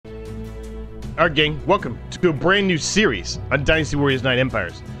Alright gang, welcome to a brand new series on Dynasty Warriors 9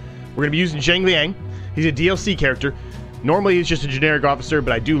 Empires. We're going to be using Zhang Liang. He's a DLC character. Normally he's just a generic officer,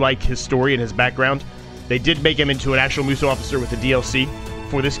 but I do like his story and his background. They did make him into an actual Muso officer with the DLC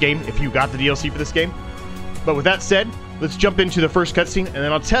for this game, if you got the DLC for this game. But with that said, let's jump into the first cutscene, and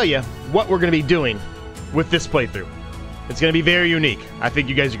then I'll tell you what we're going to be doing with this playthrough. It's going to be very unique. I think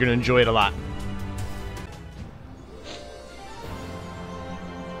you guys are going to enjoy it a lot.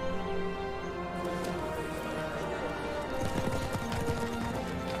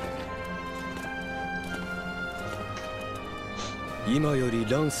 Now, if you guys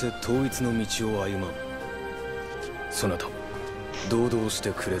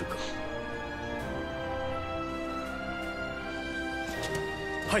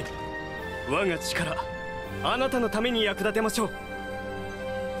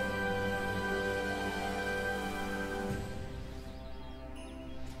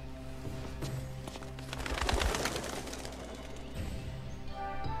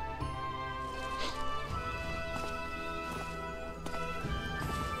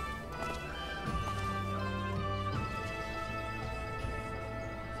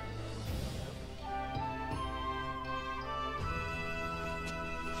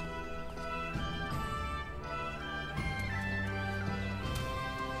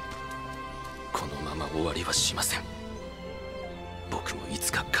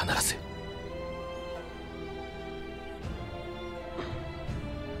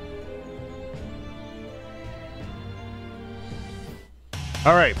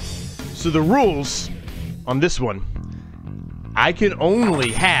Alright, so the rules on this one, I can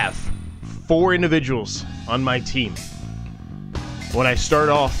only have 4 individuals on my team. When I start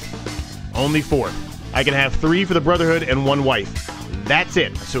off, only 4. I can have 3 for the Brotherhood and 1 wife. That's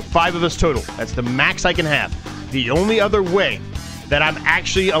it. So 5 of us total. That's the max I can have. The only other way that I'm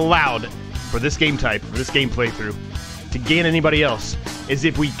actually allowed for this game type, for this game playthrough, to gain anybody else is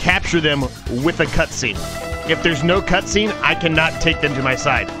if we capture them with a cutscene. If there's no cutscene, I cannot take them to my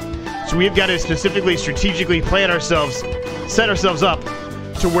side. So we've got to specifically, strategically plan ourselves, set ourselves up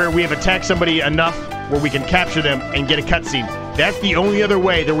to where we have attacked somebody enough where we can capture them and get a cutscene. That's the only other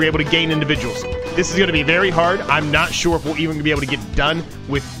way that we're able to gain individuals. This is going to be very hard. I'm not sure if we'll even be able to get done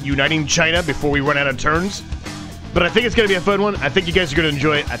with uniting China before we run out of turns. But I think it's going to be a fun one. I think you guys are going to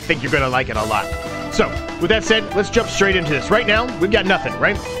enjoy it. I think you're going to like it a lot. So, with that said, let's jump straight into this. Right now, we've got nothing,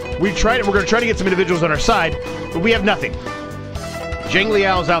 right? We're going to try to get some individuals on our side, but we have nothing. Zhang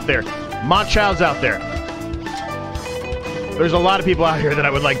Liao's out there. Ma Chao's out there. There's a lot of people out here that I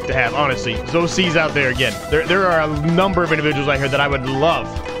would like to have, honestly. Zhou Ci's out there again. There are a number of individuals out here that I would love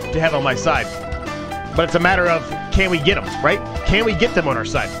to have on my side. But it's a matter of, can we get them, right? Can we get them on our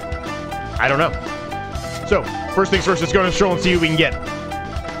side? I don't know. So, first things first, let's go on a stroll and see who we can get.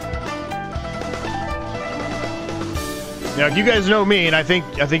 Now, if you guys know me, and I think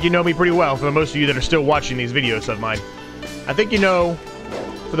you know me pretty well, for the most of you that are still watching these videos of mine, I think you know,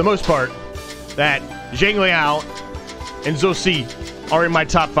 for the most part, that Zhang Liao and Zhou Ci are in my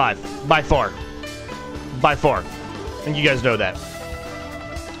top 5, by far. By far. I think you guys know that.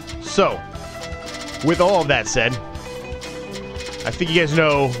 So, with all of that said, I think you guys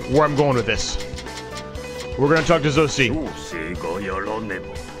know where I'm going with this. We're going to talk to Zhou Ci.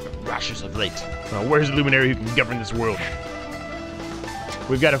 Rashes of late. Where's the luminary who can govern this world?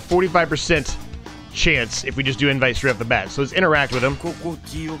 We've got a 45% chance if we just do invite straight off the bat. So let's interact with him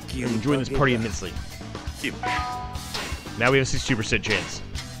and join this party immensely. Now we have a 62% chance.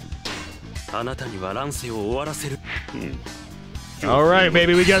 Alright,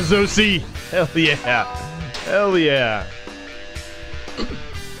 baby, we got Zhou Ci. Hell yeah. Hell yeah.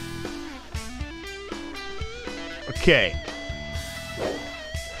 Okay.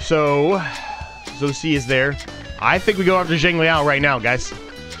 So, Zhou Ci is there. I think we go after Zhang Liao right now, guys.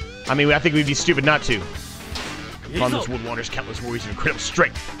 I mean, I think we'd be stupid not to. Upon this world wanders countless warriors of incredible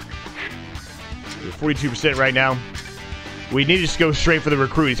strength. We're 42% right now. We need to just go straight for the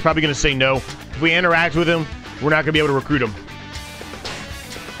recruit. He's probably going to say no. If we interact with him, we're not going to be able to recruit him.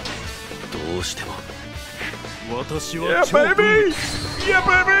 Yeah, baby! Yeah,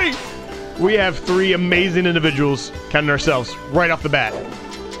 baby! We have 3 amazing individuals, counting ourselves, right off the bat.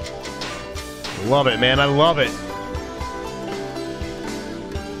 Love it, man. I love it.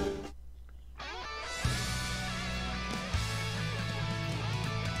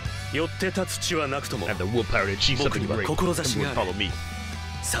 I have the willpower to achieve something great. Follow me.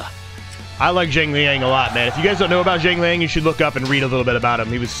 I like Zhang Liang a lot, man. If you guys don't know about Zhang Liang, you should look up and read a little bit about him.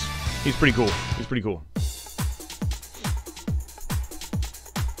 He's pretty cool. He's pretty cool.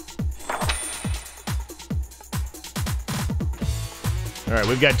 All right,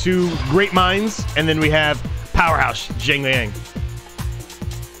 we've got 2 great minds, and then we have powerhouse Zheng Liang.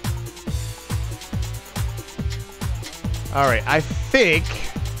 All right, I think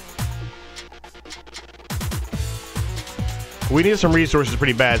we need some resources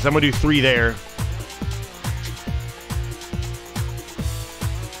pretty bad, so I'm gonna do 3 there.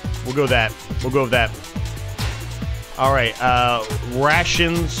 We'll go that. We'll go with that. All right,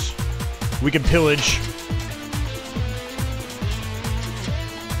 rations. We can pillage.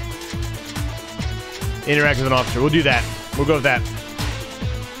 Interact with an officer. We'll do that. We'll go with that.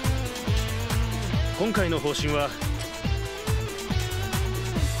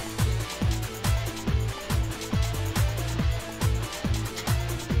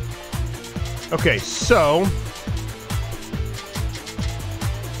 Okay, so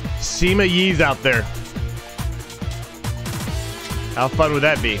Sima Yi's out there. How fun would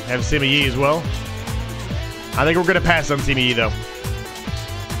that be? Have Sima Yi as well? I think we're gonna pass on Sima Yi though.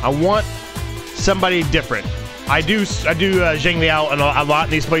 I want somebody different. I do Zheng Liao a lot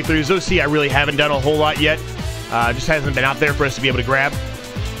in these playthroughs. OC I really haven't done a whole lot yet. Just hasn't been out there for us to be able to grab.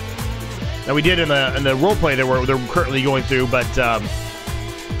 Now we did in the roleplay that they're currently going through, but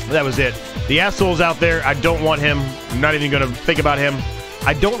that was it. The asshole's out there. I don't want him. I'm not even going to think about him.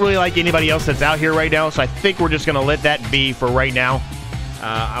 I don't really like anybody else that's out here right now, so I think we're just going to let that be for right now.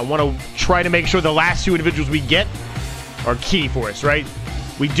 I want to try to make sure the last 2 individuals we get are key for us, right?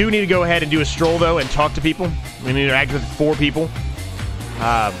 We do need to go ahead and do a stroll, though, and talk to people. We need to interact with 4 people.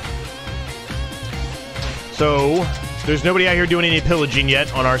 So there's nobody out here doing any pillaging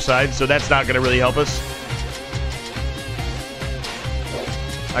yet on our side, so that's not going to really help us.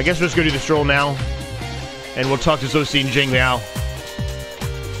 I guess we're just going to do the stroll now, and we'll talk to Zosi and Zheng Liao.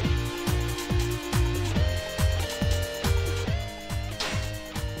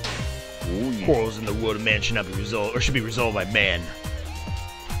 Quarrels in the world of man should not be resolved, or should be resolved by man.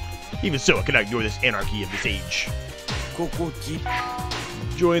 Even so, I cannot ignore this anarchy of this age.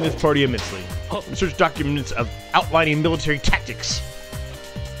 Join this party immensely. Research documents of outlining military tactics.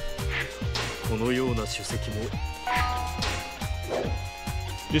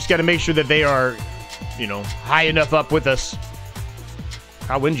 Just got to make sure that they are, you know, high enough up with us.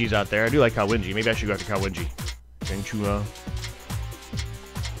 Kawenji's out there. I do like Kawenji. Maybe I should go after Kawenji.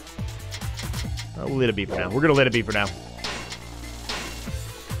 We'll let it be for now. We're going to let it be for now.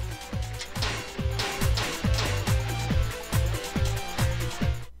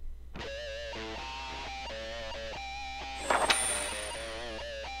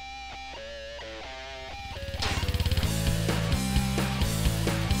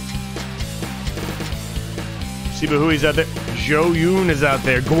 Siba Hui's out there. Zhou Yun is out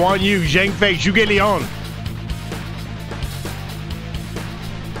there. Guan Yu, Zhang Fei, Zhuge Liang.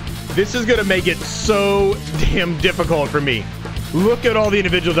 This is going to make it so damn difficult for me. Look at all the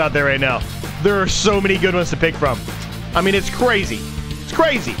individuals out there right now. There are so many good ones to pick from. I mean, it's crazy. It's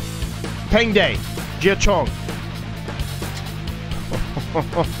crazy. Peng Day, Jia Chong.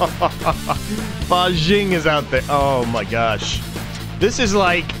 Fa Jing is out there. Oh my gosh. This is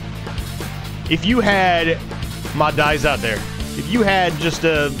like if you had Ma Dai's out there. If you had just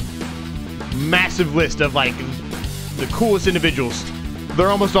a massive list of like the coolest individuals, they're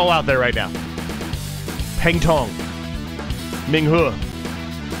almost all out there right now. Peng Tong, Ming He,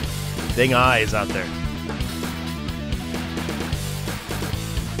 Deng Ai is out there.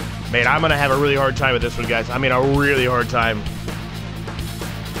 Man, I'm gonna have a really hard time with this one, guys. I mean, a really hard time.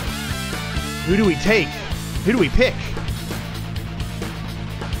 Who do we take? Who do we pick?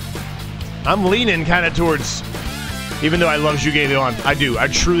 I'm leaning kind of towards, even though I love Zhuge Liang. I do. I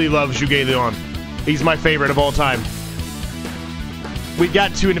truly love Zhuge Liang. He's my favorite of all time. We've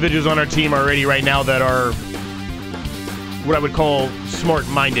got 2 individuals on our team already right now that are what I would call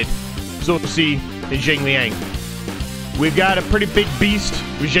smart-minded. Zosi and Zheng Liang. We've got a pretty big beast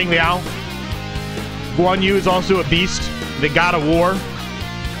with Zheng Liao. Guan Yu is also a beast, the god of war.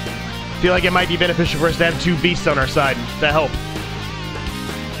 Feel like it might be beneficial for us to have 2 beasts on our side to help.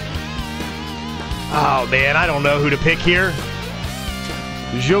 Oh man, I don't know who to pick here.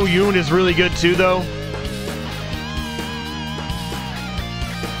 Zhou Yun is really good too, though.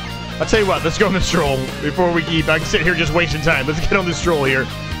 I'll tell you what, let's go on the stroll before we keep. I can sit here just wasting time. Let's get on the stroll here.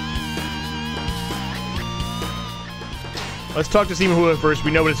 Let's talk to Sima Hua first. We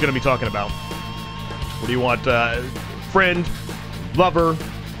know what it's going to be talking about. What do you want? Friend, lover,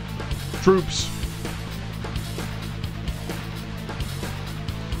 troops.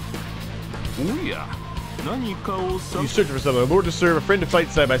 You search for someone, a lord to serve, a friend to fight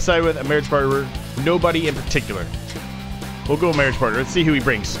side by side with, a marriage partner, nobody in particular. We'll go marriage partner. Let's see who he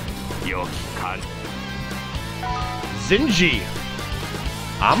brings. Zinji.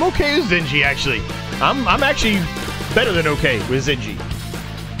 I'm okay with Zenji, actually. I'm actually better than okay with Zenji.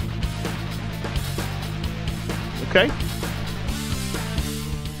 Okay.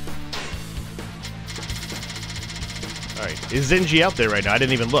 Alright, is Zenji out there right now? I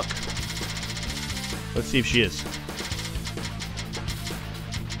didn't even look. Let's see if she is.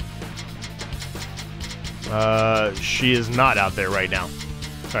 She is not out there right now.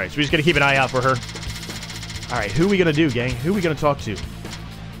 Alright, so we just gotta keep an eye out for her. Alright, who are we gonna do, gang? Who are we gonna talk to?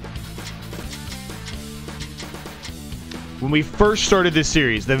 When we first started this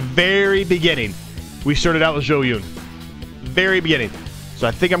series, the very beginning, we started out with Zhou Yun. Very beginning. So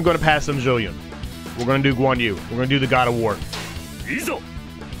I think I'm gonna pass on Zhou Yun. We're gonna do Guan Yu. We're gonna do the God of War.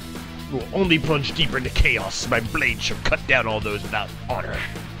 We'll only plunge deeper into chaos. My blade shall cut down all those without honor.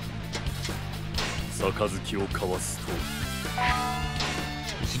 杯を交わすと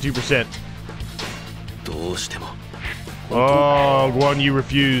 62%. どうしても Oh, Guan Yu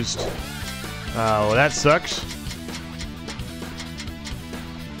refused. Oh, well, that sucks.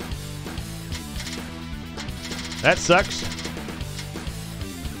 That sucks.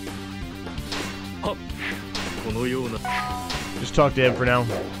 このような Just talk to him for now.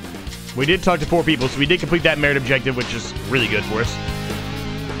 We did talk to 4 people, so we did complete that merit objective, which is really good for us.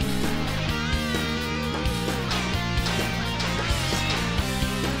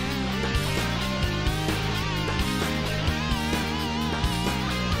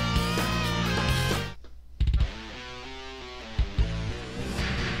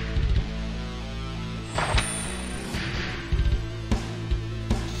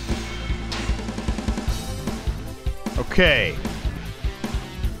 Okay.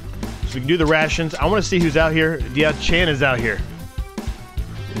 So we can do the rations. I want to see who's out here. Dia Chan is out here.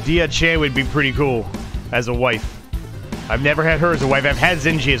 Dia Chan would be pretty cool as a wife. I've never had her as a wife. I've had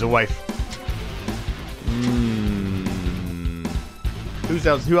Zenji as a wife. Who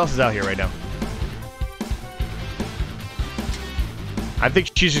else is out here right now? I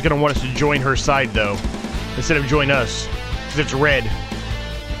think she's just going to want us to join her side, though, instead of join us, because it's red.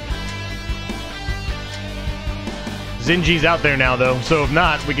 Zenji's out there now, though, so if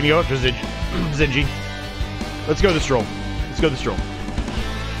not, we can go after Zenji. Let's go this roll. Let's go this roll.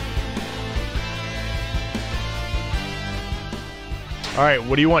 Alright,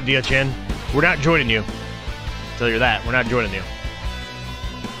 what do you want, Dia-chan? We're not joining you. I'll tell you that. We're not joining you.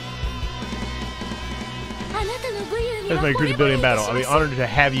 That's my crucial ability in battle. I'll be honored to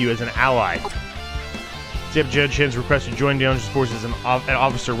have you as an ally. See if Dia-chan's request to join the Dungeon Forces at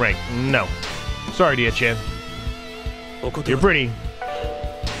officer rank. No. Sorry, Dia-chan. You're pretty,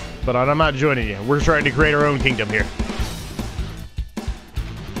 but I'm not joining you. We're trying to create our own kingdom here.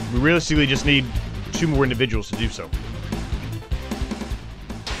 We realistically just need 2 more individuals to do so.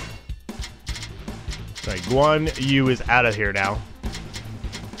 Alright, Guan Yu is out of here now.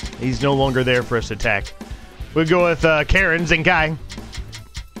 He's no longer there for us to attack. We'll go with Karen Zenkai.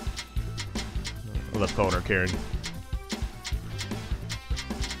 I love calling her Karen.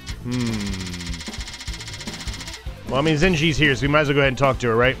 Well, I mean, Zenji's here, so we might as well go ahead and talk to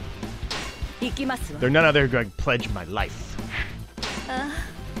her, right? There are none out there who can pledge my life.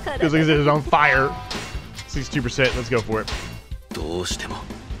 Because look at this, it's on fire. 62%, let's go for it.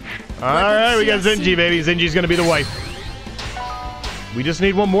 Alright, we got Zenji, baby. Zenji's gonna be the wife. We just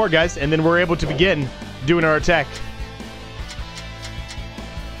need 1 more, guys, and then we're able to begin doing our attack.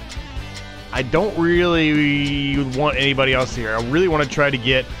 I don't really want anybody else here. I really want to try to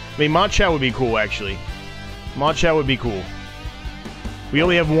get... I mean, Ma Chao would be cool, actually. Ma Chao would be cool. We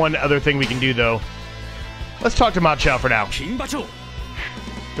only have 1 other thing we can do, though. Let's talk to Ma Chao for now.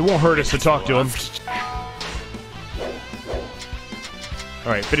 It won't hurt us to talk to him.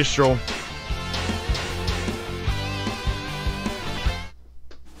 Alright, finish stroll.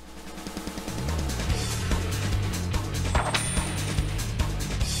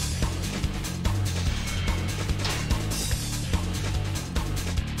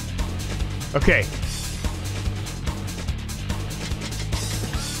 Okay.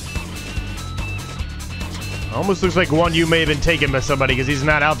 Almost looks like Guan Yu may have been taken by somebody because he's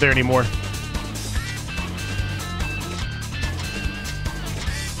not out there anymore.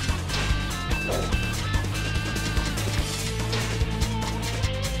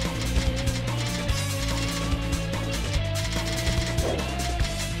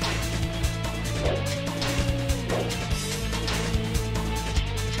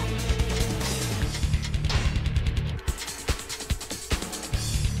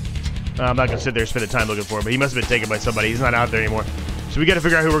 I'm not going to sit there and spend the time looking for him, but he must have been taken by somebody. He's not out there anymore. So we got to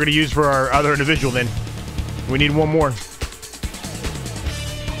figure out who we're going to use for our other individual then. We need 1 more.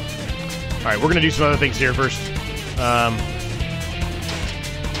 Alright, we're going to do some other things here first.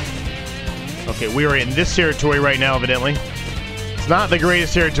 Okay, we are in this territory right now, evidently. It's not the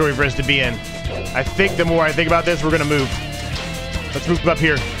greatest territory for us to be in. I think the more I think about this, we're going to move. Let's move up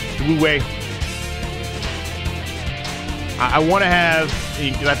here to Wu Wei. I want to have...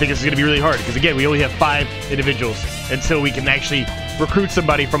 I think this is going to be really hard, because again, we only have 5 individuals until we can actually recruit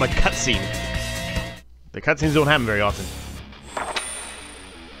somebody from a cutscene. The cutscenes don't happen very often.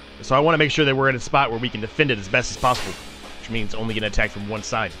 So I want to make sure that we're in a spot where we can defend it as best as possible, which means only getting attacked from one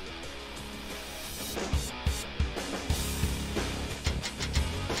side.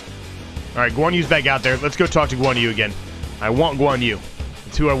 Alright, Guan Yu's back out there. Let's go talk to Guan Yu again. I want Guan Yu.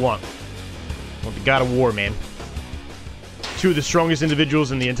 That's who I want. I want the God of War, man. 2 of the strongest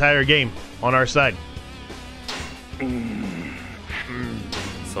individuals in the entire game on our side.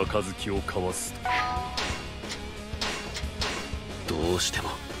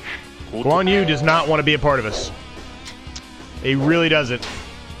 Guan Yu does not want to be a part of us. He really doesn't.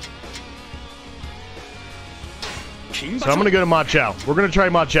 So I'm going to go to Ma Chao. We're going to try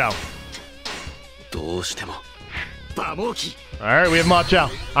Ma Chao. Alright, we have Ma Chao.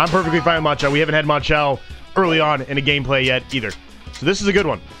 I'm perfectly fine with Ma Chao. We haven't had Ma Chao early on in a gameplay yet either. So this is a good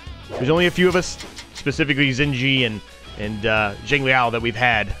one. There's only a few of us, specifically Zenji and Zheng Liao, that we've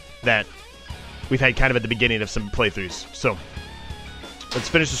had kind of at the beginning of some playthroughs. So let's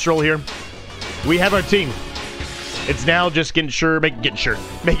finish the stroll here. We have our team. It's now just making sure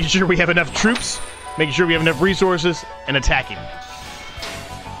we have enough troops, making sure we have enough resources, and attacking.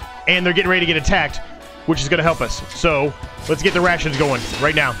 And they're getting ready to get attacked, which is going to help us. So let's get the rations going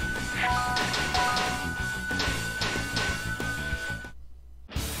right now.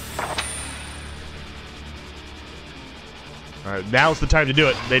 Alright, now's the time to do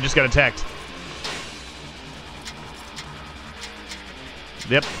it. They just got attacked.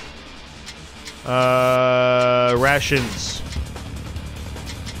 Yep. Rations.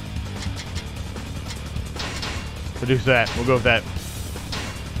 Reduce that. We'll go with that.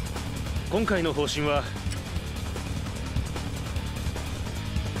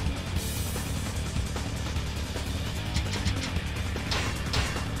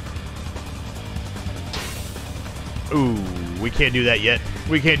 Ooh, we can't do that yet.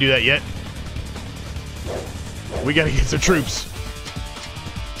 We can't do that yet. We gotta get some troops.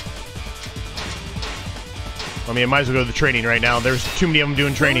 I mean, I might as well go to the training right now. There's too many of them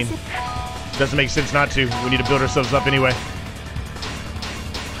doing training. Doesn't make sense not to. We need to build ourselves up anyway.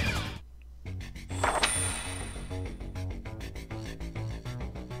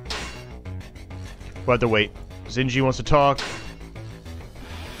 We'll have to wait. Zenji wants to talk.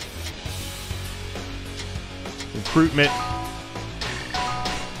 Recruitment.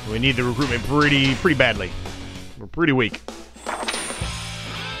 We need the recruitment pretty badly. We're pretty weak.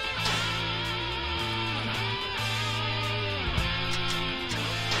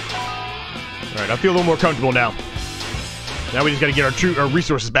 Alright, I feel a little more comfortable now. Now we just gotta get our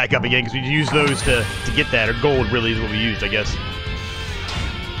resources back up again, because we use those to get that. Or gold really is what we used, I guess.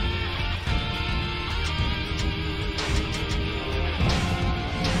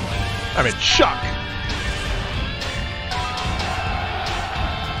 I'm in shock.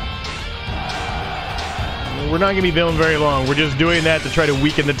 We're not going to be building very long. We're just doing that to try to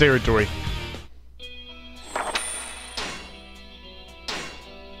weaken the territory.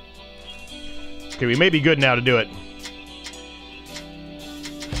 Okay, we may be good now to do it.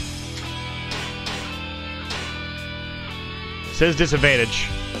 It says disadvantage.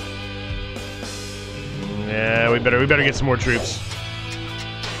 Yeah, we better get some more troops.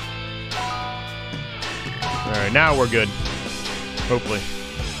 Alright, now we're good. Hopefully.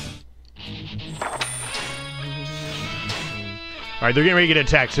 Alright, they're getting ready to get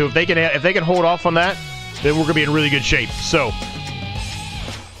attacked. So if they can hold off on that, then we're gonna be in really good shape. So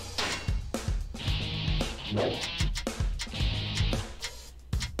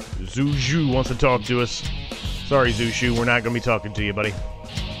Zhu Zhu wants to talk to us. Sorry, Zhu Zhu, we're not gonna be talking to you, buddy.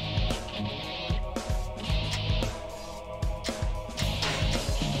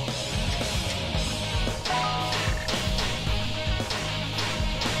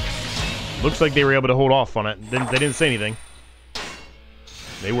 Looks like they were able to hold off on it. They didn't say anything.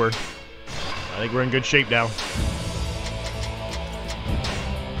 They were. I think we're in good shape now.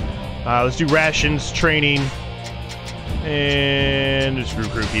 Let's do rations, training, and just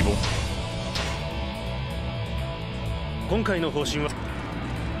recruit people.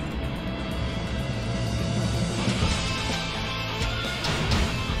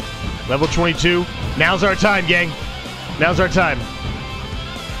 Level 22. Now's our time, gang. Now's our time.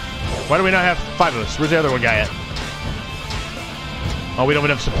 Why do we not have 5 of us? Where's the other one guy at? Oh, we don't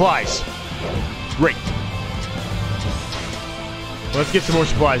have enough supplies. Great. Let's get some more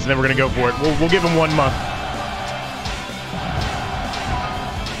supplies, and then we're gonna go for it. We'll give him 1 month.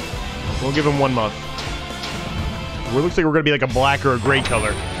 We'll give him 1 month. It looks like we're gonna be like a black or a gray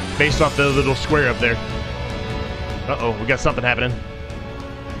color, based off the little square up there. Uh-oh, we got something happening.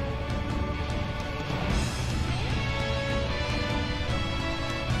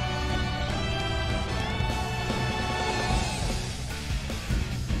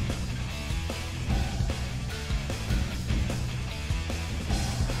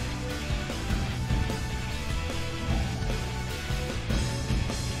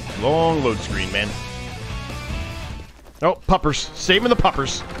 Long load screen, man. Oh, puppers. Saving the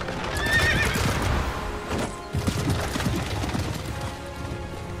puppers.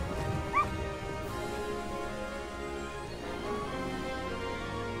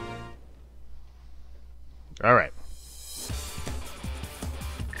 All right.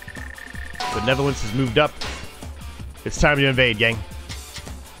 Benevolence has moved up. It's time to invade, gang.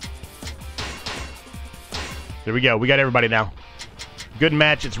 There we go. We got everybody now. Good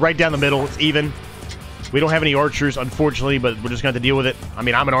match. It's right down the middle. It's even. We don't have any archers, unfortunately, but we're just going to have to deal with it. I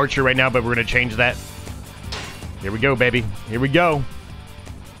mean, I'm an archer right now, but we're going to change that. Here we go, baby. Here we go.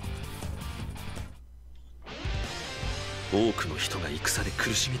 War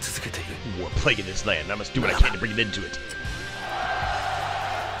plaguing this land. I must do what I can to bring it into it.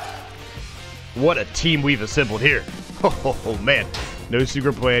 What a team we've assembled here. Oh, man. No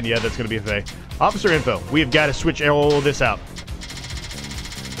secret plan. Yeah, that's going to be a thing. Officer info. We have got to switch all this out.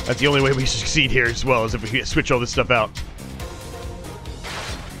 That's the only way we succeed here as well, is if we switch all this stuff out.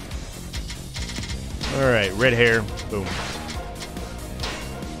 Alright, red hair. Boom.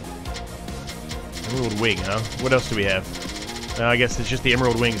 Emerald wing, huh? What else do we have? I guess it's just the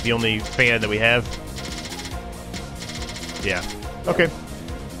emerald wing is the only fan that we have. Yeah. Okay.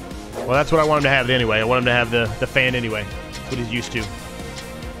 Well, that's what I want him to have anyway. I want him to have the fan anyway. That's what he's used to.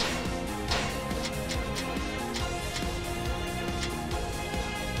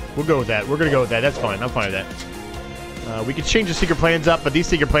 We'll go with that. We're going to go with that. That's fine. I'm fine with that. We can change the secret plans up, but these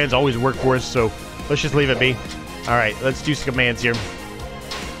secret plans always work for us, so let's just leave it be. All right, let's do some commands here.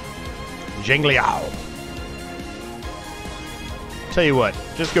 Zhengliao. Tell you what,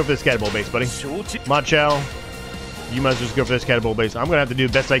 just go for this catapult base, buddy. Ma Chao, you must just go for this catapult base. I'm going to have to do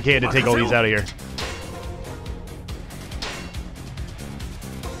the best I can to take all these out of here.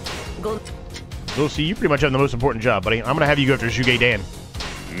 We'll see, you pretty much have the most important job, buddy. I'm going to have you go after Zhuge Dan.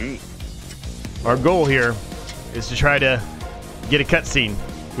 Our goal here is to try to get a cutscene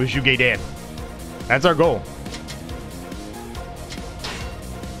with Zhuge Dan. That's our goal.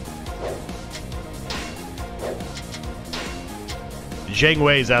 Zheng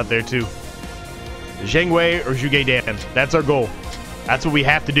Wei's out there too. Zheng Wei or Zhuge Dan. That's our goal. That's what we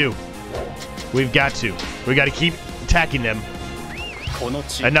have to do. We've got to. We got to keep attacking them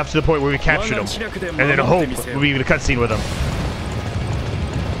enough to the point where we capture them, and then hope we get a cutscene with them.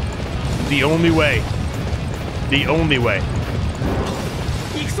 The only way. The only way.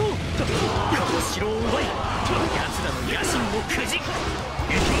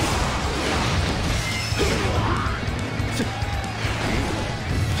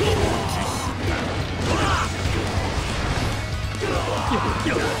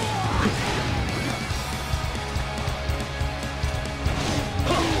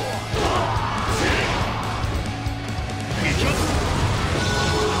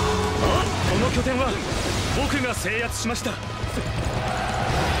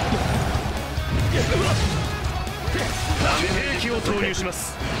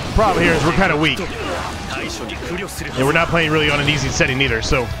 The problem here is we're kind of weak. And we're not playing really on an easy setting either,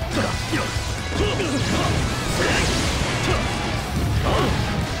 so.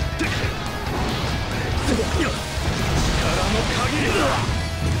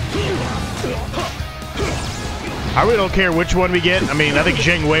 I really don't care which one we get. I mean, I think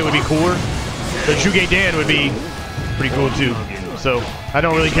Zheng Wei would be cooler. But Zhuge Dan would be pretty cool too. So I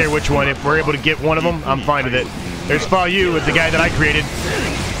don't really care which one. If we're able to get one of them, I'm fine with it. There's Fa Yu with the guy that I created.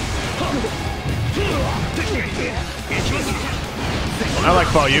 I like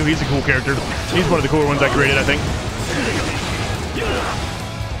Fa Yu. He's a cool character. He's one of the cooler ones I created, I think.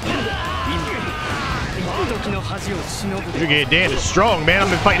 Zhuge Dan is strong, man. I've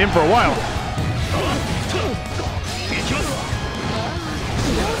been fighting him for a while.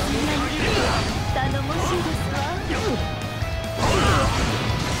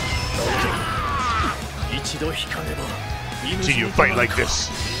 See you fight like this.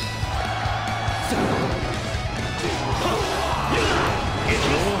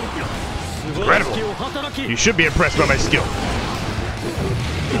 Incredible. You should be impressed by my skill.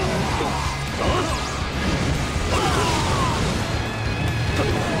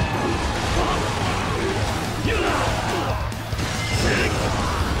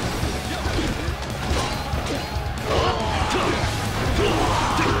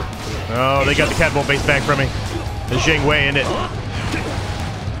 Oh, they got the catapult base back from me. The Zheng Wei in it.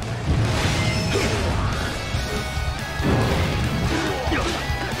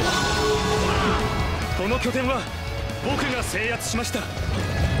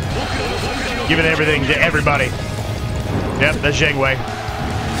 Giving everything to everybody. Yep, the Zheng Wei.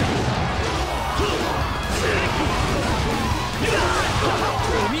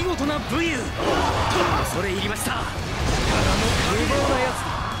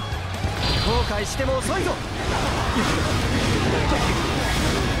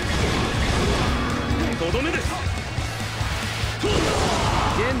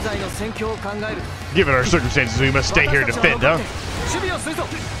 Given our circumstances, we must stay here to defend, huh?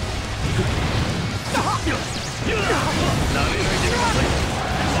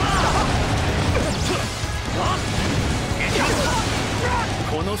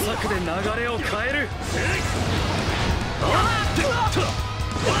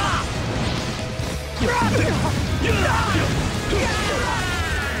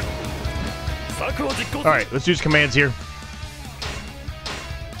 Alright, let's use commands here.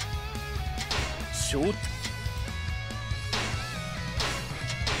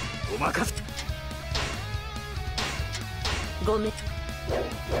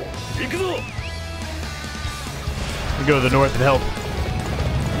 We go to the north and help.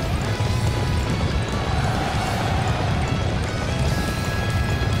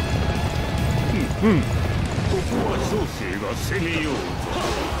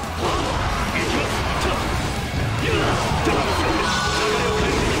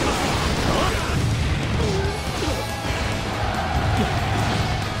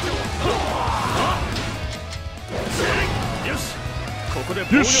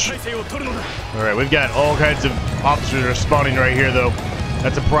 Alright, we've got all kinds of officers are spawning right here, though.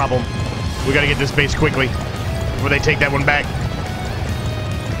 That's a problem. We gotta get this base quickly before they take that one back.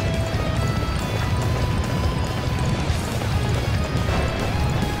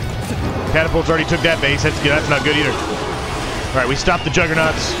 Catapults already took that base. That's good. That's not good either. Alright, we stopped the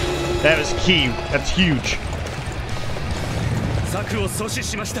juggernauts. That was key. That's huge.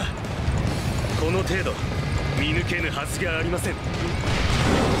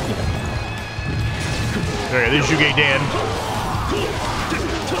 Alright, there's Yuge Dan.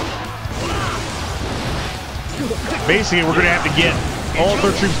 Basically, we're going to have to get all of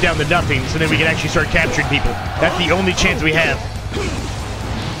our troops down to nothing so then we can actually start capturing people. That's the only chance we have.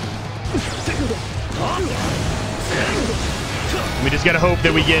 We just got to hope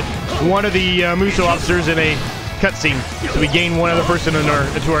that we get one of the Muso officers in a cutscene so we gain one other person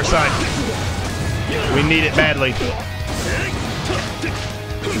to our side. We need it badly.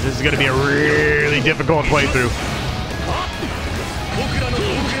 This is going to be a really difficult playthrough.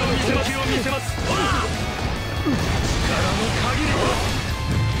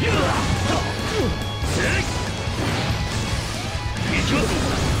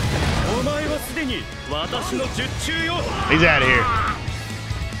 He's out of here.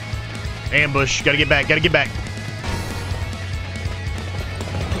 Ambush. Gotta get back. Gotta get back.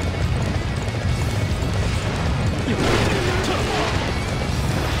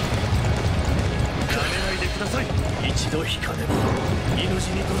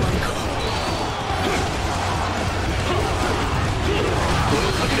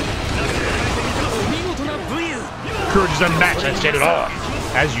 Courage is unmatched. I said it all.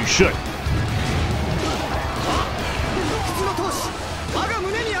 As you should.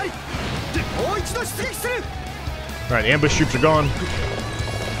 Alright, the ambush troops are gone.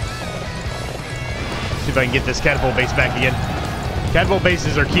 See if I can get this catapult base back again. Catapult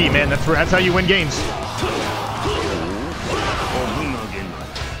bases are key, man. That's how you win games.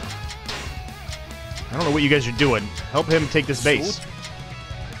 I don't know what you guys are doing. Help him take this base.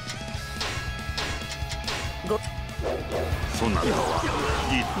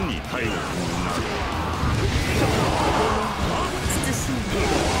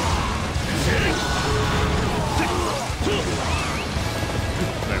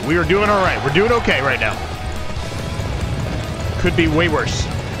 We are doing all right. We're doing okay right now. Could be way worse.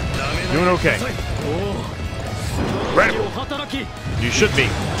 Doing okay. Right. You should be.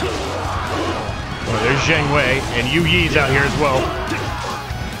 Oh, there's Zheng Wei, and Yu Yi's out here as well.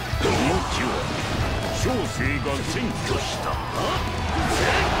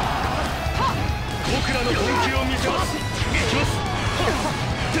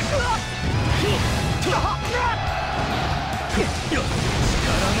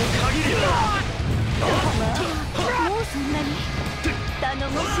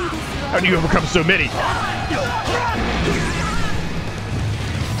 How do you overcome so many?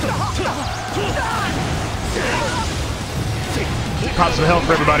 Pop some health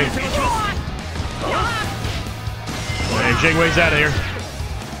for everybody. And Jing Wei's out of here.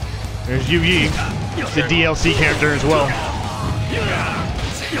 There's Yu Yi. It's a DLC character as well.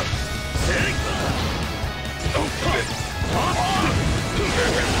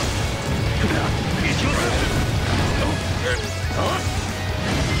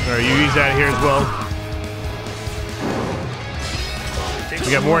 Alright, Yu Yi's out of here as well.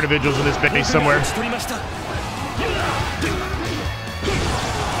 We got more individuals in this base somewhere.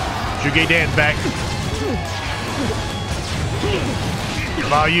 Zhuge Dan's back.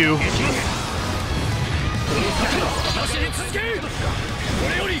 Bao Yu.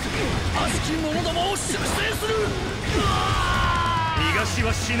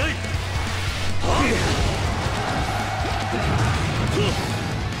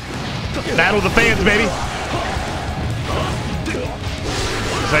 Battle of the fans, baby.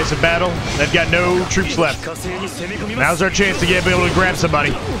 Decisive battle. They've got no troops left. Now's our chance to be able to grab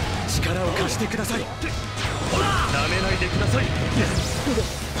somebody.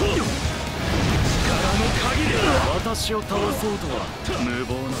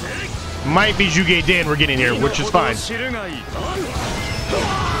 Might be Zhuge Dan we're getting here, which is fine.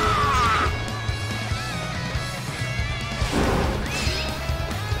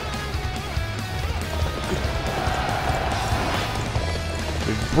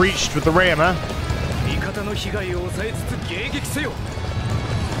 We've breached with the ram, huh?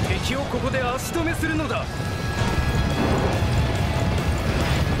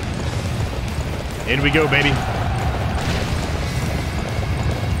 In we go, baby.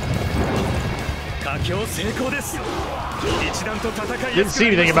 Didn't see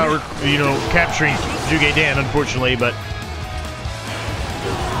anything about, you know, capturing Zhuge Dan, unfortunately, but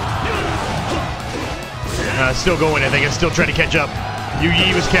still going. I think it's still trying to catch up. Yu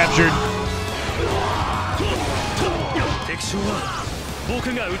Yi was captured.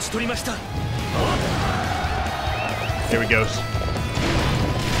 There he goes.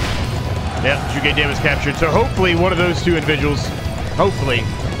 Yep, Zhuge Dan was captured. So hopefully one of those two individuals, hopefully,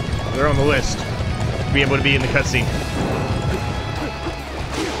 they're on the list, to be able to be in the cutscene.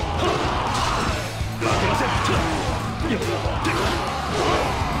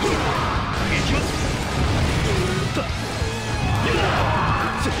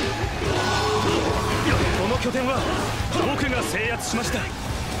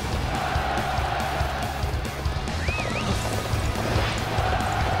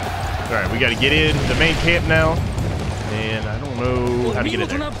 Alright, we gotta get in the main camp now. And I don't know how to get in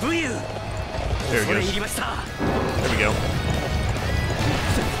there. There it goes. There we go.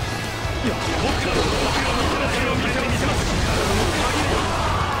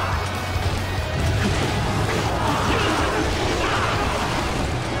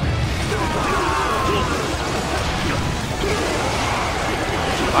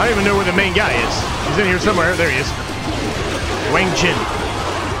 I don't even know where the main guy is. He's in here somewhere. There he is. Wang Jin.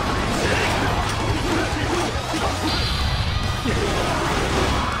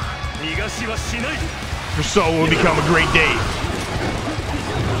 For Seoul will become a great day.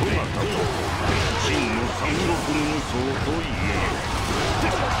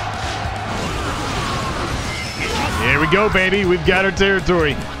 There we go, baby. We've got our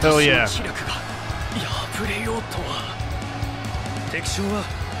territory. Hell yeah.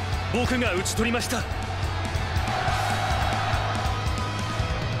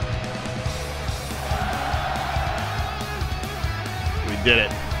 We did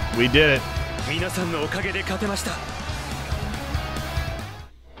it. We did it.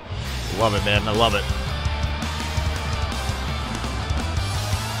 Love it, man. I love it.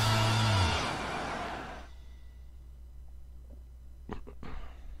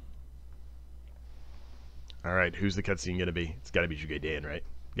 All right, who's the cutscene gonna be? It's gotta be Zhuge Dan, right?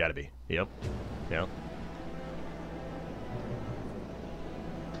 Gotta be. Yep. Yep.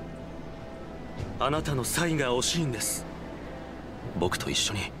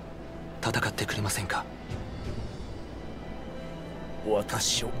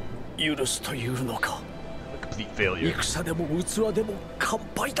 Complete failure.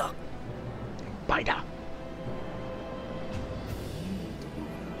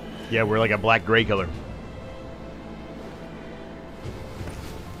 Yeah, we're like a black-gray color.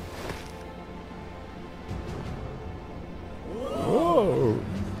 Whoa.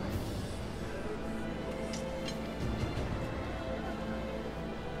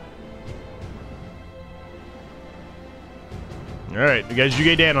 All right, we got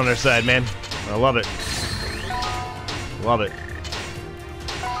Zhuge Dan on our side, man. I love it. Love it.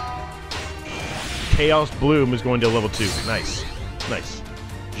 Chaos Bloom is going to level 2. Nice. Nice.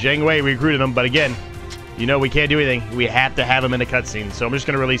 Zhang Wei, we recruited him, but again, you know we can't do anything. We have to have him in a cutscene, so I'm just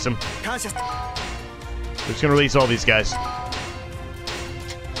going to release him. I'm just going to release all these guys.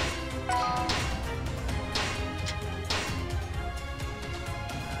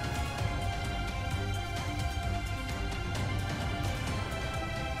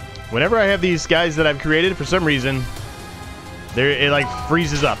 Whenever I have these guys that I've created, for some reason, it like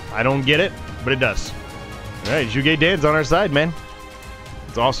freezes up. I don't get it, but it does. All right, Zhuge Dan's on our side, man.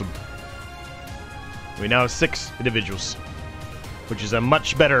 It's awesome. We now have 6 individuals, which is a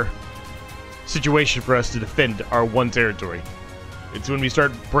much better situation for us to defend our one territory. It's when we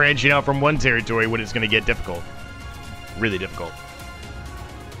start branching out from one territory when it's going to get difficult. Really difficult.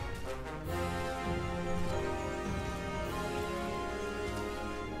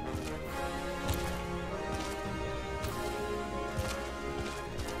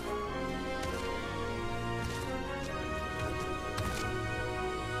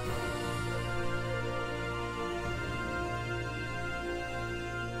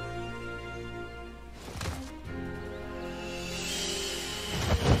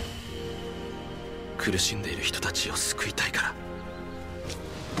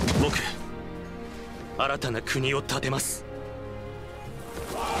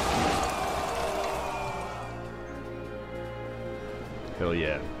 Hell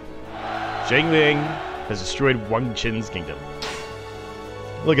yeah. Zhang Liang has destroyed Wang Qin's kingdom.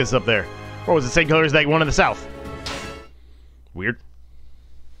 Look at us up there. What was the same color as that one in the south? Weird.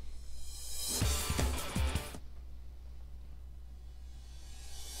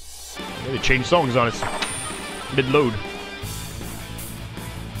 They changed songs on us mid-load.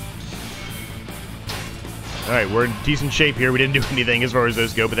 Alright, we're in decent shape here. We didn't do anything as far as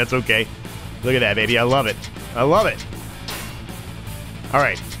those go, but that's okay. Look at that, baby. I love it. I love it.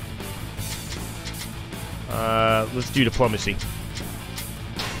 Alright. Let's do diplomacy.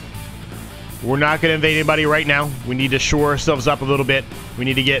 We're not going to invade anybody right now. We need to shore ourselves up a little bit. We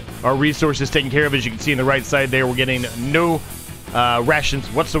need to get our resources taken care of. As you can see on the right side there, we're getting no rations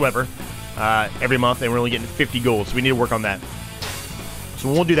whatsoever every month, and we're only getting 50 gold, so we need to work on that. So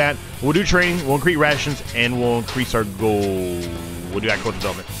we'll do that. We'll do training, we'll increase rations, and we'll increase our gold. We'll do agricultural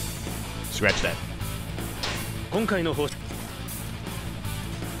development. Scratch that.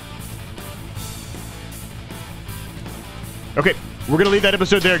 Okay, we're going to leave that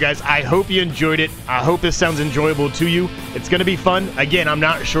episode there, guys. I hope you enjoyed it. I hope this sounds enjoyable to you. It's going to be fun. Again, I'm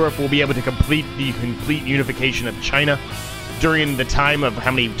not sure if we'll be able to complete the complete unification of China during the time of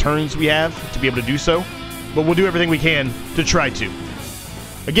how many turns we have to be able to do so, but we'll do everything we can to try to.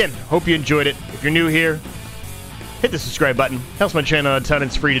 Again, hope you enjoyed it. If you're new here, hit the subscribe button. Helps my channel a ton.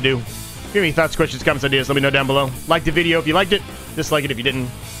 It's free to do. If you have any thoughts, questions, comments, ideas, let me know down below. Like the video if you liked it. Dislike it if you didn't.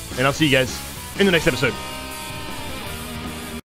 And I'll see you guys in the next episode.